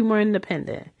so he can be more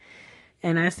independent.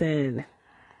 And I said,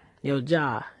 yo,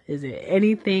 Ja, is there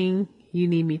anything you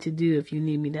need me to do? If you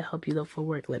need me to help you look for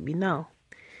work, let me know.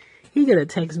 He gonna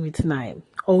text me tonight.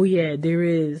 Oh yeah, there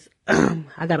is.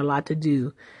 I got a lot to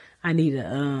do. I need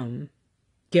to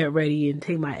get ready and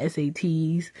take my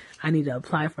SATs. I need to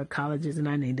apply for colleges and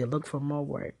I need to look for more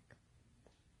work.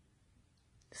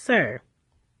 Sir,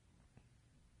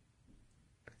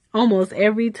 almost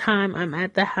every time I'm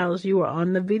at the house, you are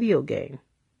on the video game.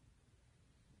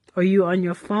 Or you on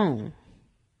your phone.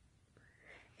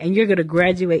 And you're going to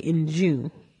graduate in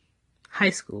June. High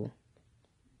school.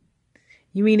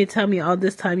 You mean to tell me all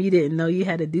this time you didn't know you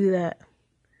had to do that?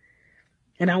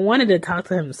 And I wanted to talk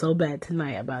to him so bad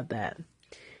tonight about that.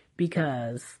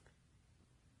 Because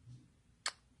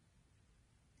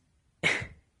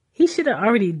he should have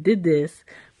already did this.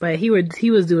 But he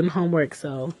was doing homework,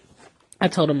 so I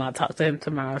told him I'll talk to him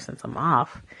tomorrow since I'm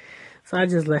off. So I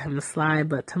just let him slide.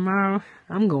 But tomorrow,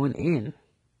 I'm going in.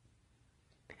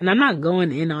 And I'm not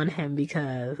going in on him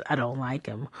because I don't like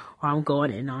him. Or I'm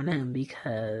going in on him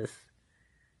because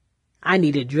I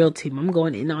need a drill team. I'm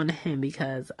going in on him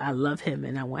because I love him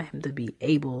and I want him to be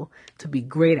able to be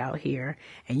great out here.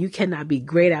 And you cannot be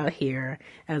great out here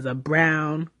as a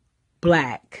brown,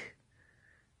 black,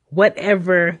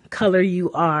 whatever color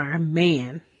you are,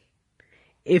 man,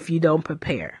 if you don't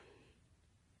prepare.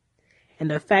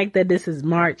 And the fact that this is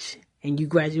March and you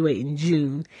graduate in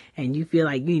June and you feel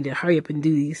like you need to hurry up and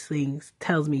do these things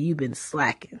tells me you've been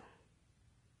slacking.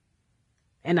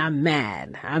 And I'm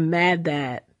mad. I'm mad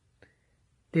that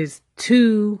there's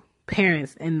 2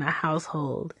 parents in the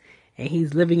household and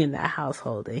he's living in that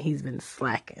household and he's been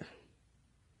slacking.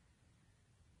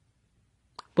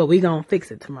 But we gonna fix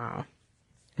it tomorrow.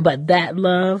 But that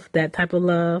love, that type of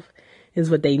love is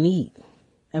what they need.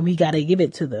 And we gotta give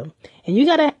it to them. And you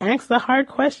gotta ask the hard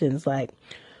questions, like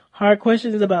hard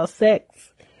questions about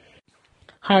sex,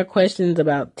 hard questions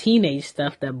about teenage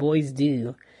stuff that boys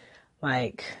do.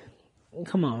 Like,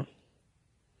 come on.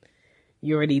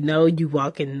 You already know you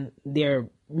walk in their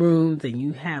rooms and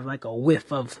you have like a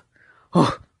whiff of,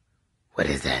 oh, what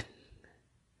is that?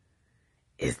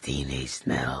 It's teenage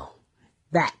smell.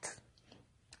 That.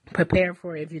 Prepare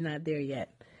for it if you're not there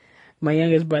yet. My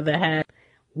youngest brother had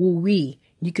woo-wee.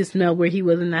 You can smell where he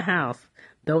was in the house.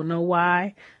 Don't know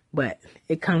why, but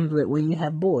it comes with when you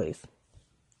have boys.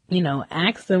 You know,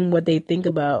 ask them what they think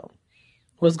about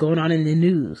what's going on in the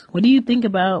news. What do you think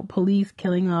about police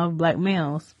killing off black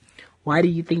males? Why do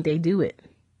you think they do it?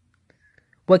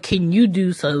 What can you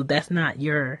do so that's not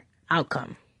your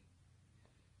outcome?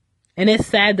 And it's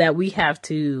sad that we have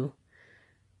to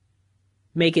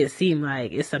make it seem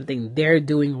like it's something they're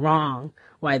doing wrong,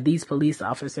 why these police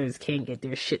officers can't get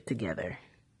their shit together.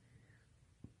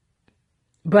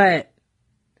 But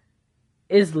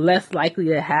it's less likely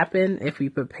to happen if we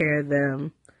prepare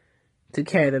them to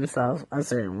carry themselves a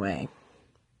certain way.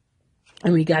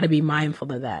 And we got to be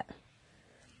mindful of that.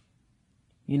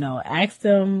 You know, ask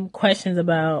them questions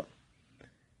about,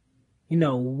 you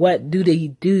know, what do they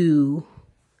do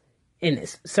in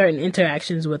certain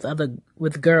interactions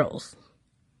with girls.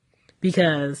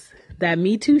 Because that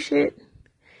Me Too shit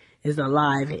is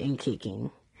alive and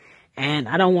kicking. And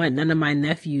I don't want none of my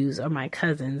nephews or my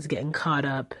cousins getting caught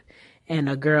up in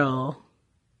a girl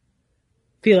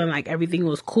feeling like everything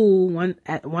was cool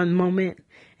at one moment,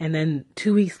 and then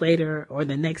 2 weeks later or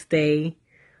the next day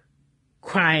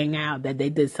crying out that they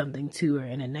did something to her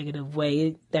in a negative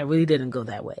way that really didn't go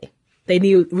that way. They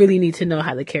really need to know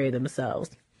how to carry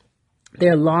themselves.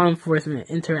 Their law enforcement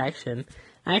interaction,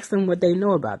 ask them what they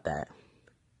know about that.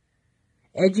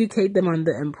 Educate them on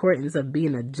the importance of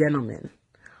being a gentleman.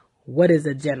 What is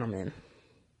a gentleman?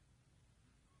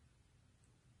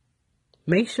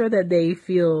 Make sure that they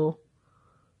feel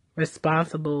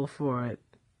responsible for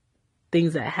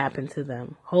things that happen to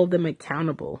them. Hold them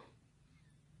accountable.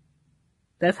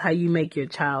 That's how you make your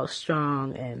child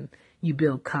strong and you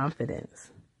build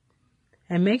confidence.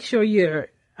 And make sure you're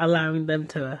allowing them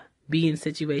to be in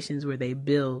situations where they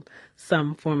build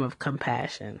some form of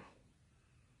compassion.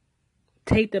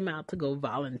 Take them out to go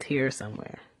volunteer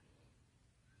somewhere.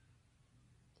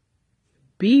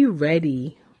 Be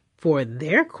ready for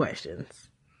their questions,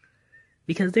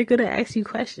 because they're going to ask you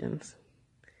questions.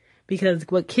 Because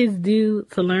what kids do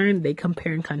to learn, they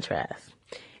compare and contrast.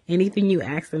 Anything you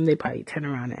ask them, they probably turn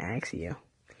around and ask you.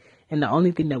 And the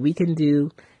only thing that we can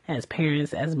do as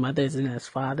parents, as mothers, and as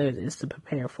fathers is to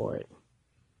prepare for it.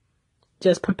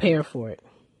 Just prepare for it.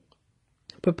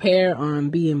 Prepare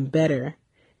on being better,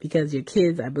 because your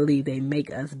kids, I believe, they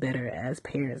make us better as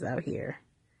parents out here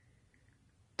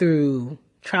through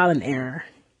trial and error.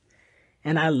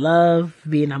 And I love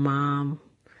being a mom.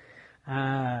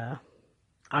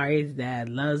 Ari's dad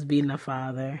loves being a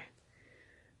father.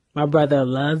 My brother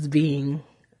loves being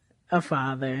a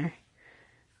father.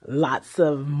 Lots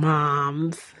of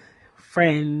moms,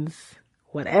 friends,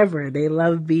 whatever, they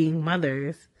love being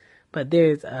mothers. But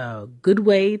there's a good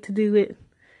way to do it,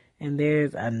 and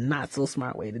there's a not so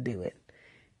smart way to do it.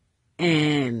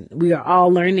 And we are all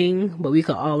learning, but we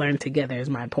can all learn together is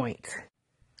my point.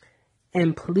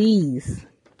 And please,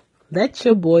 let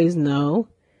your boys know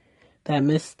that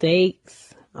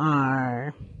mistakes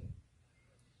are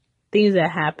things that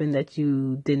happen that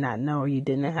you did not know or you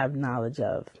didn't have knowledge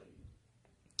of.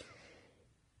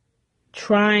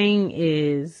 Trying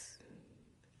is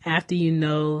after you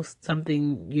know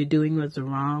something you're doing was the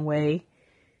wrong way,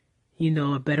 you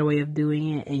know a better way of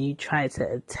doing it, and you try to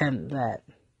attempt that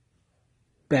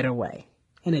better way.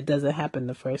 And it doesn't happen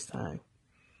the first time.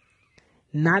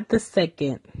 Not the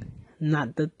second,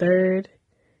 not the third,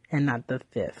 and not the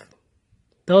fifth.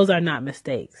 Those are not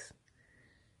mistakes.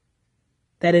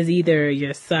 That is either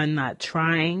your son not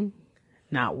trying,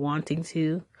 not wanting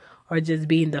to, or just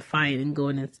being defiant and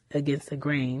going against the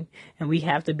grain. And we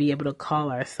have to be able to call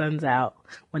our sons out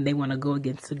when they want to go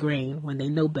against the grain, when they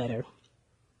know better,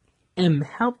 and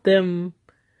help them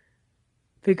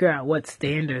figure out what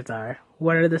standards are.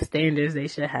 What are the standards they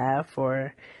should have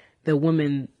for the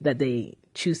woman that they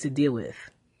choose to deal with?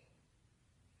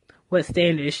 What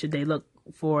standards should they look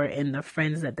for in the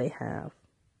friends that they have?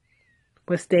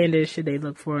 What standards should they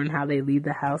look for in how they leave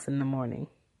the house in the morning?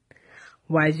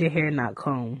 Why is your hair not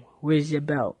combed? Where's your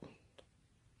belt?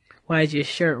 Why is your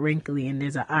shirt wrinkly and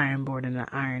there's an iron board and an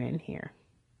iron in here?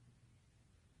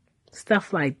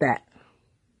 Stuff like that.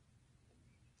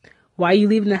 Why are you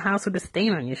leaving the house with a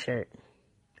stain on your shirt?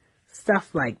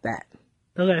 Stuff like that.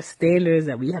 Those are standards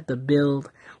that we have to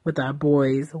build with our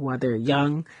boys while they're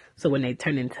young. So when they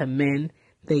turn into men,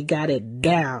 they got it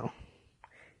down.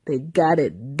 They got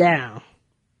it down.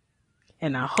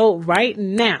 And I hope right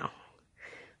now,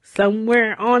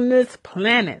 somewhere on this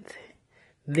planet,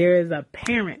 there is a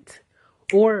parent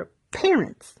or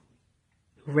parents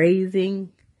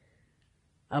raising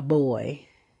a boy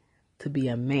to be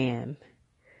a man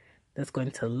that's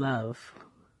going to love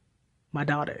my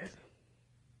daughters.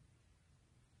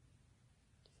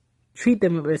 Treat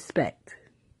them with respect.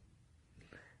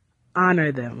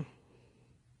 Honor them.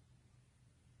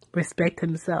 Respect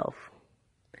himself.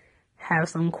 Have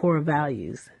some core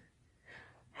values.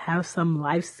 Have some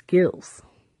life skills.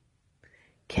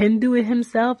 Can do it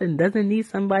himself and doesn't need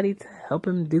somebody to help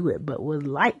him do it, but would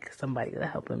like somebody to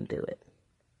help him do it.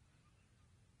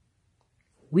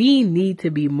 We need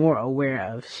to be more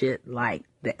aware of shit like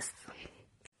this.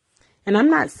 And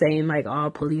I'm not saying like all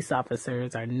police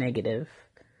officers are negative.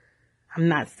 I'm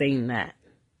not saying that.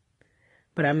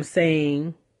 But I'm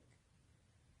saying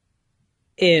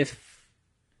if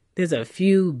there's a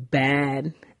few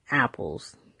bad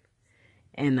apples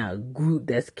in a group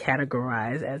that's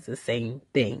categorized as the same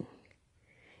thing,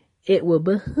 it will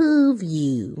behoove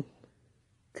you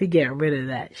to get rid of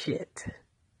that shit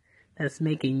that's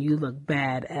making you look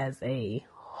bad as a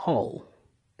whole.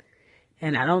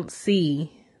 And I don't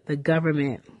see the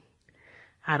government,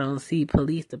 I don't see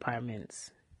police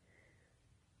departments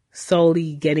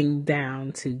solely getting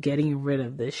down to getting rid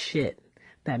of the shit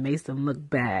that makes them look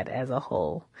bad as a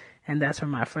whole. And that's where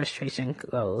my frustration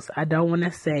goes. I don't want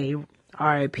to say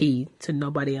RIP to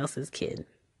nobody else's kid.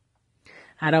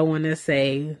 I don't want to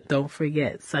say don't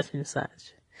forget such and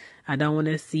such. I don't want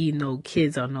to see no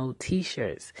kids on no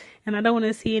t-shirts. And I don't want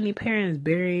to see any parents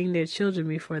burying their children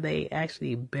before they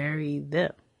actually bury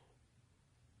them.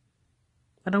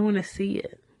 I don't want to see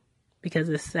it. Because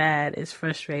it's sad, it's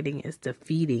frustrating, it's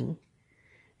defeating.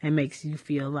 It makes you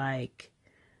feel like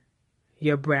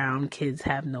your brown kids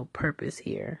have no purpose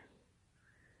here.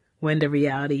 When the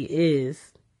reality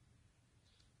is,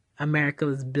 America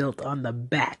was built on the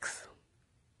backs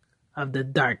of the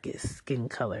darkest skin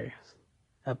colors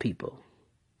of people.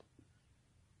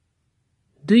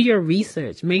 Do your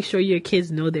research. Make sure your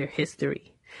kids know their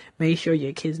history. Make sure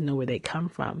your kids know where they come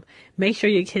from. Make sure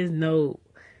your kids know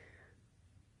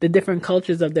the different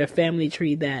cultures of their family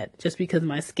tree, that just because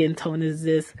my skin tone is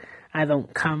this, I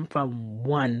don't come from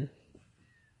one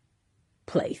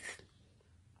place.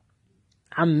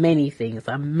 I'm many things.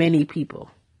 I'm many people.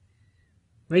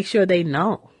 Make sure they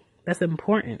know. That's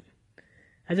important.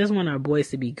 I just want our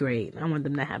boys to be great. I want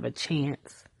them to have a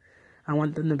chance. I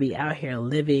want them to be out here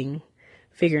living,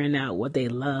 figuring out what they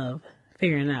love,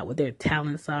 figuring out what their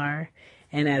talents are.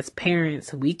 And as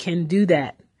parents, we can do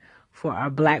that. For our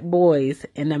black boys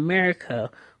in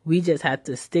America, we just have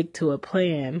to stick to a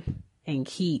plan and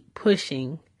keep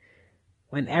pushing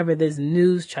whenever this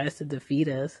news tries to defeat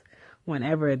us,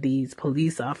 whenever these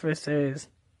police officers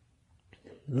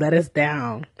let us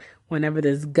down, whenever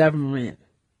this government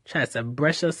tries to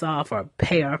brush us off or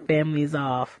pay our families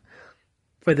off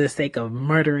for the sake of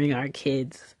murdering our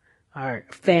kids, our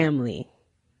family,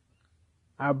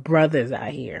 our brothers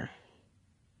out here.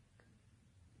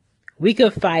 We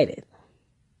could fight it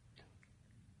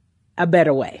a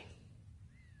better way.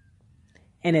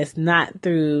 And it's not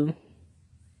through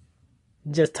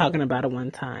just talking about it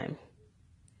one time.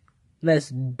 Let's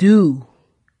do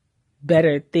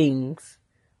better things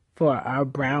for our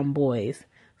brown boys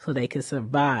so they can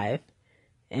survive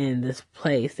in this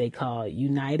place they call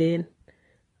United,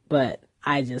 but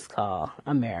I just call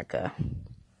America.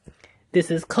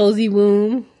 This is Cozy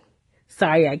Womb.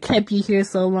 Sorry I kept you here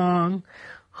so long.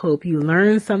 Hope you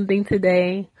learned something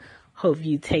today. Hope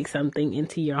you take something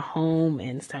into your home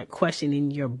and start questioning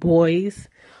your boys.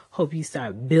 Hope you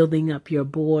start building up your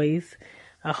boys.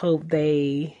 I hope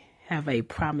they have a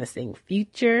promising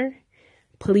future.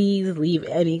 Please leave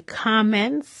any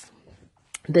comments.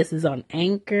 This is on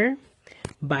Anchor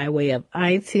by way of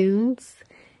iTunes.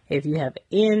 If you have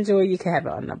Android, you can have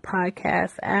it on the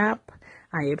podcast app.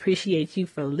 I appreciate you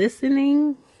for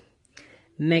listening.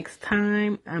 Next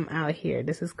time, I'm out here.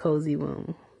 This is Cozy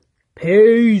Womb.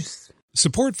 Peace.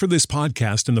 Support for this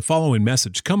podcast and the following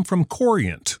message come from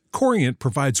Corient. Corient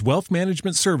provides wealth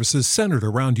management services centered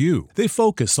around you. They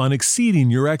focus on exceeding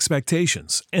your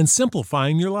expectations and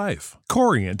simplifying your life.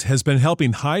 Corient has been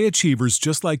helping high achievers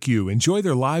just like you enjoy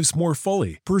their lives more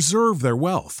fully, preserve their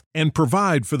wealth, and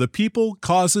provide for the people,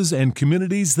 causes, and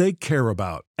communities they care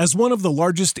about. As one of the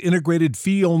largest integrated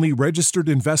fee-only registered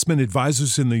investment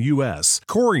advisors in the U.S.,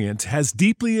 Corient has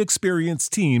deeply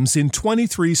experienced teams in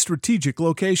 23 strategic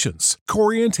locations.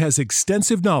 Corient has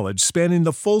extensive knowledge spanning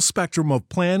the full spectrum of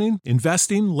planning,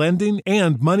 investing, lending,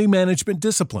 and money management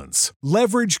disciplines.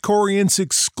 Leverage Corient's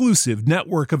exclusive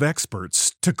network of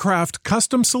experts to craft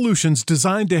custom solutions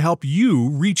designed to help you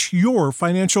reach your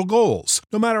financial goals,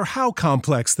 no matter how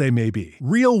complex they may be.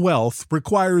 Real wealth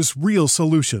requires real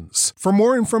solutions. For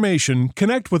more information,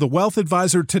 connect with a wealth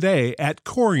advisor today at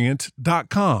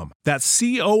Corient.com. That's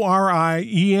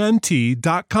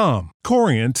Corient.com.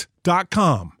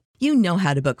 Corient.com. You know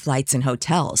how to book flights and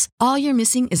hotels. All you're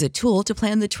missing is a tool to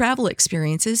plan the travel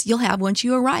experiences you'll have once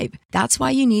you arrive. That's why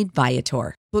you need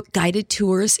Viator. Book guided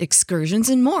tours, excursions,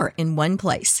 and more in one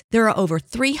place. There are over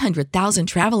 300,000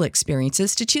 travel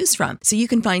experiences to choose from, so you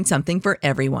can find something for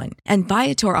everyone. And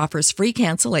Viator offers free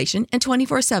cancellation and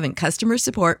 24/7 customer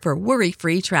support for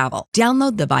worry-free travel.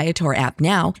 Download the Viator app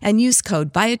now and use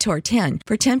code Viator10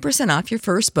 for 10% off your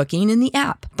first booking in the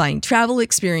app. Find travel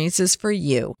experiences for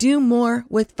you. Do more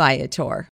with Viator.